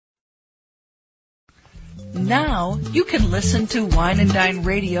Now, you can listen to Wine and Dine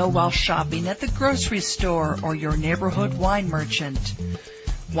Radio while shopping at the grocery store or your neighborhood wine merchant.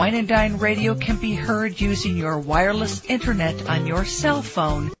 Wine and Dine Radio can be heard using your wireless internet on your cell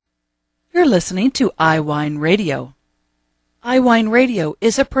phone. You're listening to iWineRadio. iWineRadio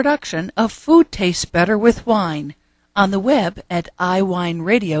is a production of Food Tastes Better with Wine on the web at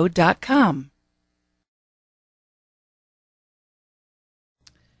iWineRadio.com.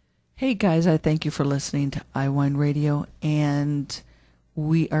 Hey guys, I thank you for listening to iWineRadio, and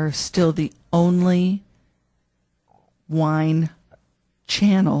we are still the only wine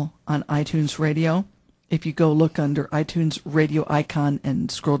channel on iTunes Radio. If you go look under iTunes Radio icon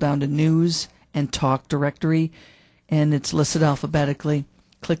and scroll down to News and Talk Directory, and it's listed alphabetically,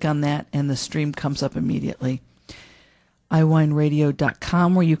 click on that and the stream comes up immediately.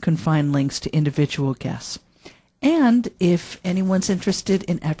 iWineRadio.com, where you can find links to individual guests. And if anyone's interested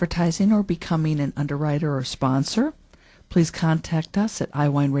in advertising or becoming an underwriter or sponsor, please contact us at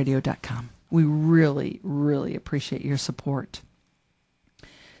iWineRadio.com. We really, really appreciate your support.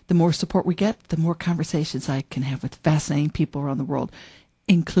 The more support we get, the more conversations I can have with fascinating people around the world,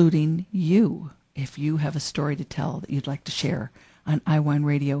 including you. If you have a story to tell that you'd like to share on iWine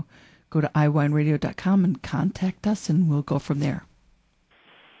Radio, go to iWineRadio.com and contact us, and we'll go from there.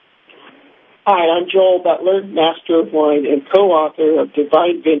 Hi, I'm Joel Butler, Master of Wine and co-author of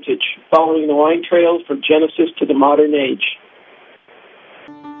Divine Vintage, following the wine trails from Genesis to the modern age.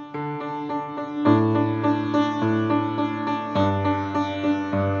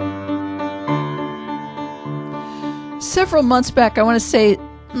 Several months back, I want to say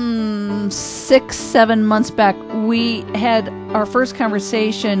 6-7 months back, we had our first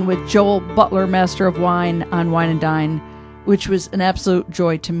conversation with Joel Butler, Master of Wine, on Wine and Dine, which was an absolute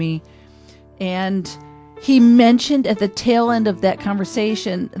joy to me. And he mentioned at the tail end of that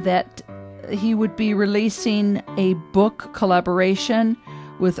conversation that he would be releasing a book collaboration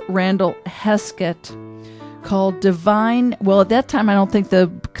with Randall Heskett called Divine. Well, at that time, I don't think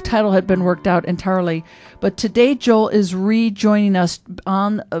the title had been worked out entirely. But today, Joel is rejoining us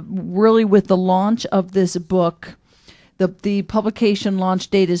on really with the launch of this book. The publication launch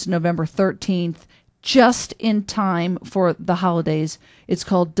date is November 13th. Just in time for the holidays. It's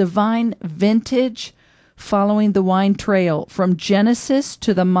called Divine Vintage, Following the Wine Trail from Genesis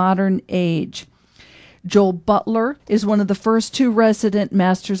to the Modern Age. Joel Butler is one of the first 2 resident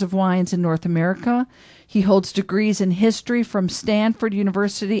masters of wines in North America. He holds degrees in history from Stanford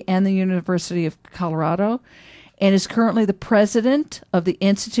University and the University of Colorado, and is currently the president of the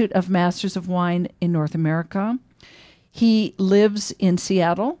Institute of Masters of Wine in North America. He lives in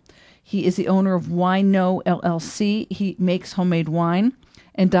Seattle. He is the owner of Wino LLC. He makes homemade wine.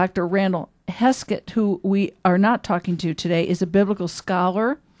 And Dr. Randall Heskett, who we are not talking to today, is a biblical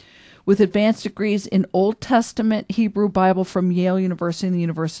scholar with advanced degrees in Old Testament Hebrew Bible from Yale University and the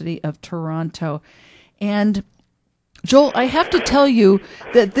University of Toronto. And Joel, I have to tell you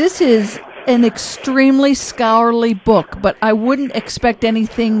that this is an extremely scholarly book, but I wouldn't expect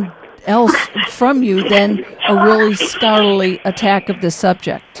anything else from you than a really scholarly attack of this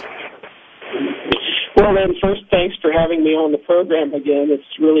subject. Well, then, first, thanks for having me on the program again.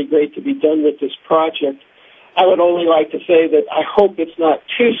 It's really great to be done with this project. I would only like to say that I hope it's not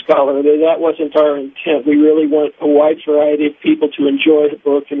too scholarly. That wasn't our intent. We really want a wide variety of people to enjoy the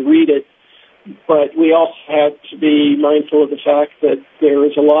book and read it. But we also have to be mindful of the fact that there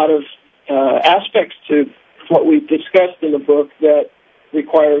is a lot of aspects to what we've discussed in the book that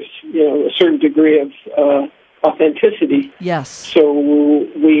requires, a certain degree of authenticity. Yes. So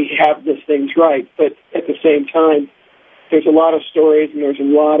we have these things right. But at the same time, there's a lot of stories and there's a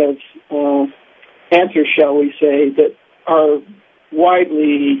lot of answers, shall we say, that are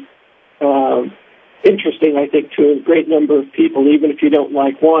widely interesting, I think, to a great number of people, even if you don't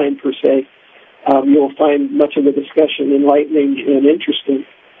like wine per se. You'll find much of the discussion enlightening and interesting.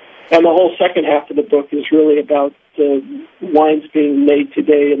 And the whole second half of the book is really about the wines being made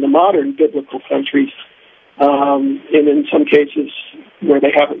today in the modern biblical countries, and in some cases where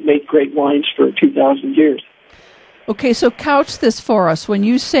they haven't made great wines for 2,000 years. Okay, so couch this for us. When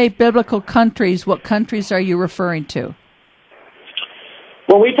you say biblical countries, what countries are you referring to?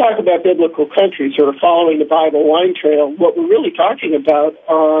 When we talk about biblical countries or following the Bible wine trail, what we're really talking about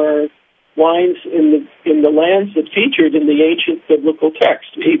are wines in the lands that featured in the ancient biblical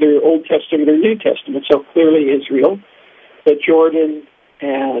text, either Old Testament or New Testament. So clearly Israel, but Jordan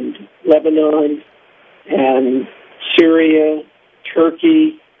and Lebanon and Syria,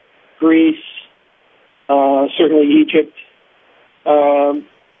 Turkey, Greece, certainly Egypt,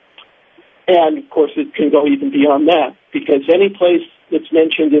 and of course it can go even beyond that, because any place that's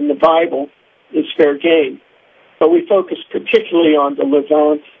mentioned in the Bible is fair game. but we focused particularly on the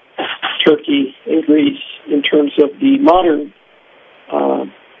Levant, Turkey, and Greece in terms of the modern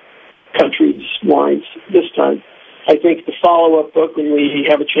countries' wines this time. I think the follow-up book, when we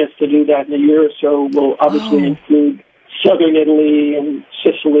have a chance to do that in a year or so, will obviously include southern Italy and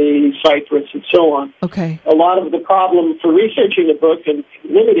Sicily, Cyprus, and so on. Okay. A lot of the problem for researching the book and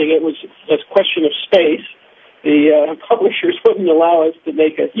limiting it was a question of space. The publishers wouldn't allow us to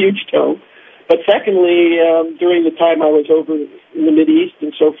make a huge tome. But secondly, during the time I was over in the Mideast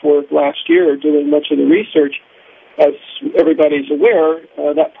and so forth last year doing much of the research, as everybody's aware,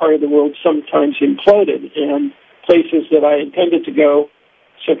 that part of the world sometimes imploded, and places that I intended to go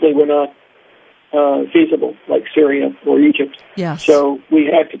simply were not feasible, like Syria or Egypt. Yes. So we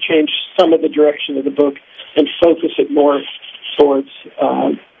had to change some of the direction of the book and focus it more towards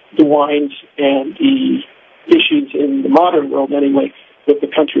the wines and the issues in the modern world anyway, with the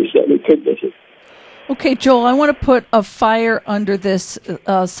countries that we could visit. Okay, Joel, I want to put a fire under this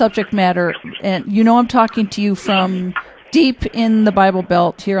subject matter. And you know I'm talking to you from deep in the Bible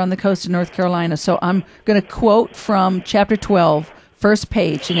Belt here on the coast of North Carolina. So I'm going to quote from chapter 12, first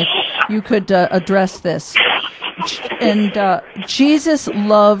page, and if you could address this. And Jesus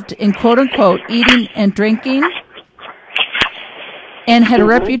loved, in quote-unquote, eating and drinking, and had a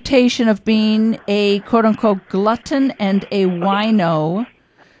reputation of being a quote-unquote glutton and a wino.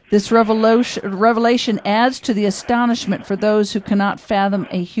 This revelation adds to the astonishment for those who cannot fathom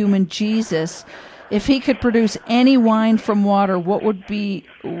a human Jesus. If he could produce any wine from water, what would he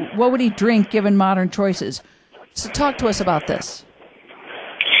drink given modern choices? So talk to us about this.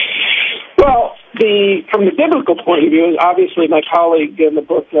 Well, from the biblical point of view, obviously my colleague in the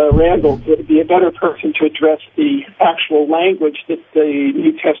book, Randall, would be a better person to address the actual language that the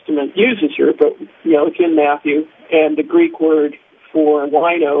New Testament uses here, but, it's in Matthew, and the Greek word for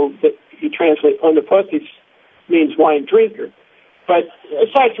wino that you translate onopotis means wine drinker. But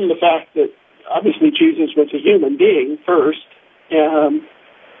aside from the fact that obviously Jesus was a human being first,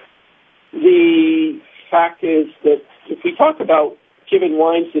 the fact is that if we talk about given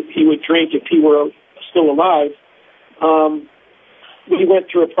wines that he would drink if he were still alive, we went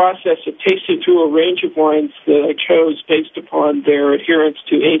through a process of tasting through a range of wines that I chose based upon their adherence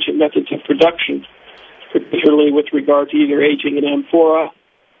to ancient methods of production, particularly with regard to either aging in amphora,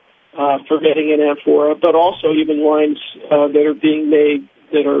 fermenting in amphora, but also even wines that are being made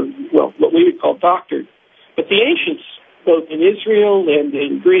that are, what we would call doctored. But the ancients, both in Israel and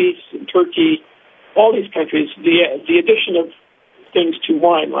in Greece and Turkey, all these countries, the addition of things to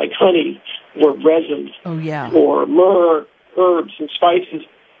wine like honey or resin or myrrh, herbs and spices,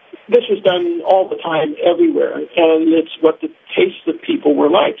 this was done all the time everywhere, and it's what the tastes of people were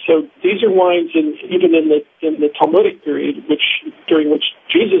like. So these are wines, even in the Talmudic period, during which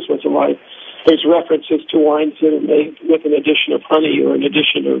Jesus was alive, there's references to wines that are made with an addition of honey or an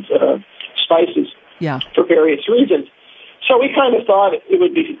addition of spices for various reasons. So we kind of thought it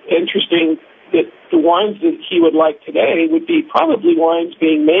would be interesting that the wines that he would like today would be probably wines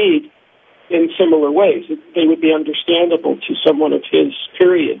being made in similar ways. They would be understandable to someone of his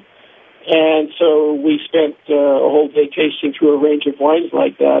period. And so we spent a whole day tasting through a range of wines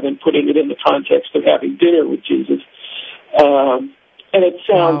like that and putting it in the context of having dinner with Jesus. And it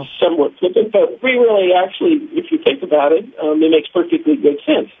sounds somewhat flippant, but we really actually, if you think about it, it makes perfectly good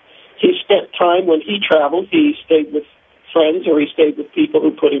sense. He spent time when he traveled. He stayed with friends or he stayed with people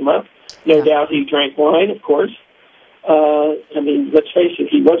who put him up. No doubt he drank wine, of course. Let's face it,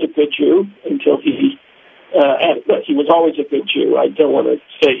 he was a good Jew until he was always a good Jew. I don't want to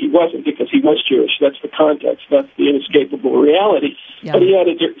say he wasn't because he was Jewish. That's the context. That's the inescapable reality. Yeah. But he had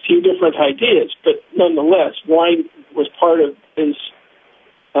a few different ideas. But nonetheless, wine was part of his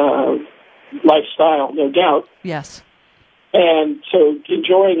lifestyle, no doubt. Yes. And so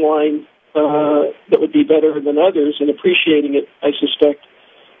enjoying wine that would be better than others and appreciating it, I suspect,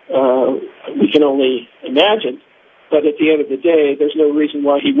 we can only imagine. But at the end of the day, there's no reason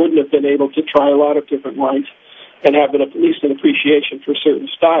why he wouldn't have been able to try a lot of different wines and have at least an appreciation for certain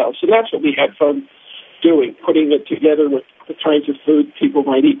styles. So that's what we had fun doing, putting it together with the kinds of food people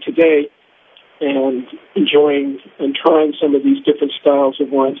might eat today and enjoying and trying some of these different styles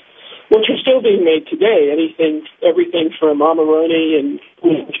of wines, which are still being made today. Everything from Amarone,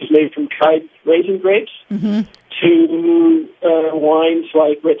 which is made from dried raisin grapes, to wines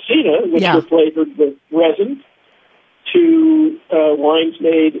like retsinia, which are flavored with resin, to wines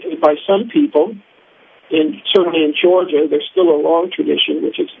made by some people. Certainly in Georgia, there's still a long tradition,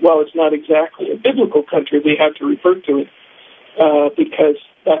 which is, it's not exactly a biblical country, we have to refer to it, because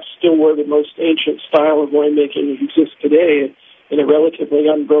that's still where the most ancient style of winemaking exists today. in a relatively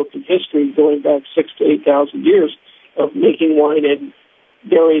unbroken history going back 6,000 to 8,000 years of making wine in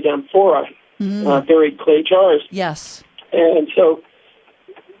buried amphora, buried clay jars. Yes. And so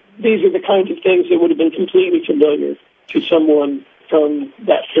these are the kinds of things that would have been completely familiar to someone from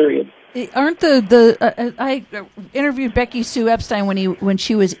that period. Aren't I interviewed Becky Sue Epstein when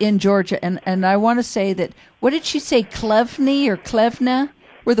she was in Georgia, and I want to say that, what did she say, Klevny or Klevna,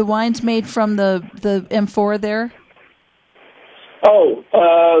 were the wines made from the amphora there? Oh,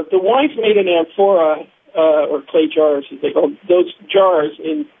 the wines made in amphora, or clay jars, as they call those jars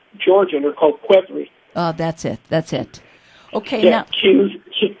in Georgian are called qvevri. Oh, that's it. Okay, yeah, now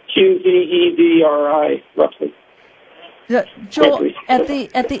Qvevri, roughly. Joel, at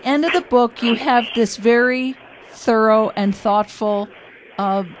the end of the book, you have this very thorough and thoughtful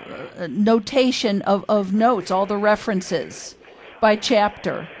notation of notes, all the references by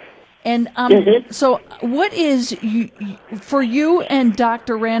chapter. And so, what is for you and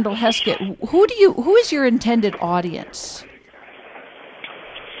Dr. Randall Heskett? Who is your intended audience?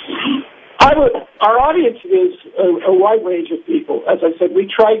 Our audience is a wide range of people. As I said, we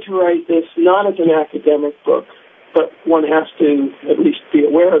tried to write this not as an academic book, but one has to at least be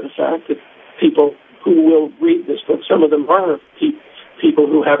aware of the fact that people who will read this book, some of them are people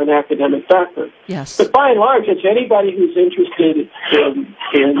who have an academic background. Yes. But by and large, it's anybody who's interested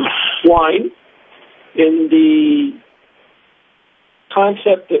in wine, in the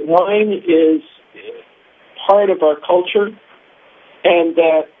concept that wine is part of our culture, and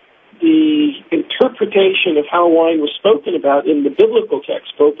that the interpretation of how wine was spoken about in the biblical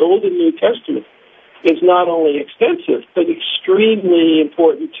text, both Old and New Testament, is not only extensive, but extremely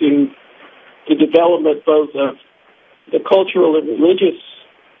important to the development both of the cultural and religious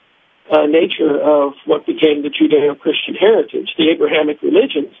nature of what became the Judeo-Christian heritage, the Abrahamic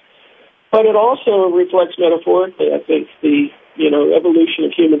religions. But it also reflects metaphorically, I think, the evolution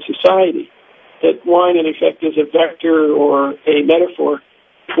of human society, that wine, in effect, is a vector or a metaphor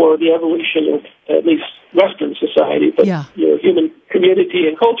for the evolution of at least Western society, but human community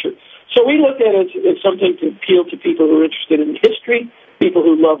and culture. So we look at it as something to appeal to people who are interested in history, people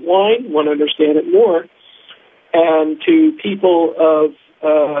who love wine, want to understand it more, and to people of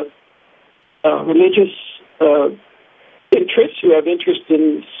religious interests who have interest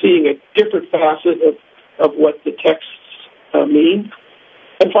in seeing a different facet of what the texts mean.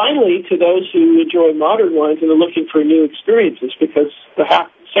 And finally, to those who enjoy modern wines and are looking for new experiences, because the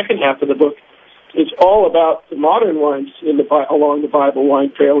second half of the book is all about the modern wines along the Bible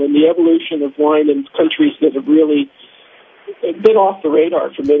wine trail and the evolution of wine in countries that have really been off the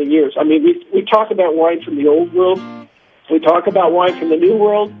radar for many years. I mean, we talk about wine from the Old World. We talk about wine from the New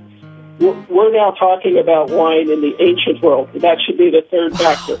World. We're now talking about wine in the ancient world. That should be the third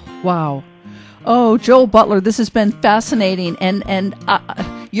factor. Wow. Oh, Joel Butler, this has been fascinating, and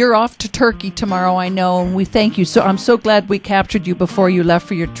you're off to Turkey tomorrow, I know, and we thank you. So I'm so glad we captured you before you left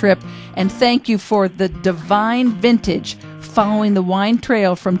for your trip, and thank you for the divine vintage following the wine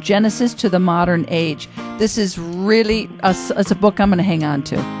trail from Genesis to the modern age. This is really it's a book I'm going to hang on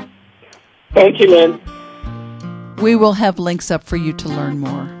to. Thank you, Lynn. We will have links up for you to learn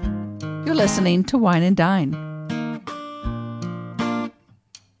more. You're listening to Wine and Dine.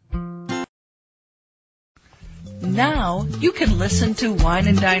 Now you can listen to Wine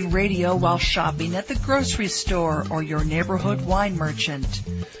and Dine Radio while shopping at the grocery store or your neighborhood wine merchant.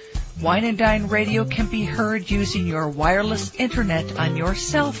 Wine and Dine Radio can be heard using your wireless internet on your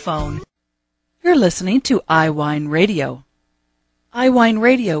cell phone. You're listening to iWineRadio.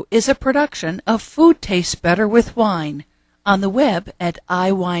 iWineRadio is a production of Food Tastes Better with Wine on the web at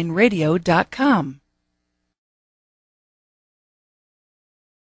iWineRadio.com.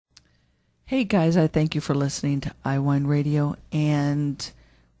 Hey guys, I thank you for listening to iWine Radio, and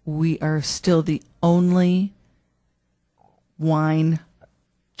we are still the only wine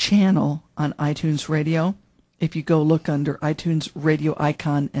channel on iTunes Radio. If you go look under iTunes Radio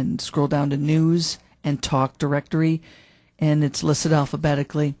icon and scroll down to News and Talk Directory, and it's listed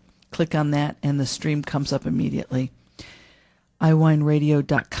alphabetically, click on that and the stream comes up immediately.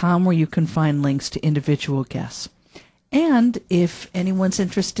 iWineRadio.com, where you can find links to individual guests. And if anyone's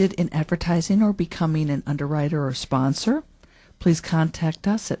interested in advertising or becoming an underwriter or sponsor, please contact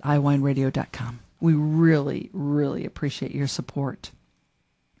us at iWineRadio.com. We really, really appreciate your support.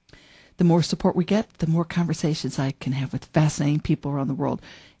 The more support we get, the more conversations I can have with fascinating people around the world,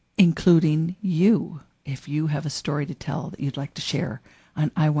 including you. If you have a story to tell that you'd like to share on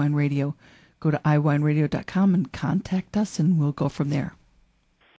iWine Radio, go to iWineRadio.com and contact us, and we'll go from there.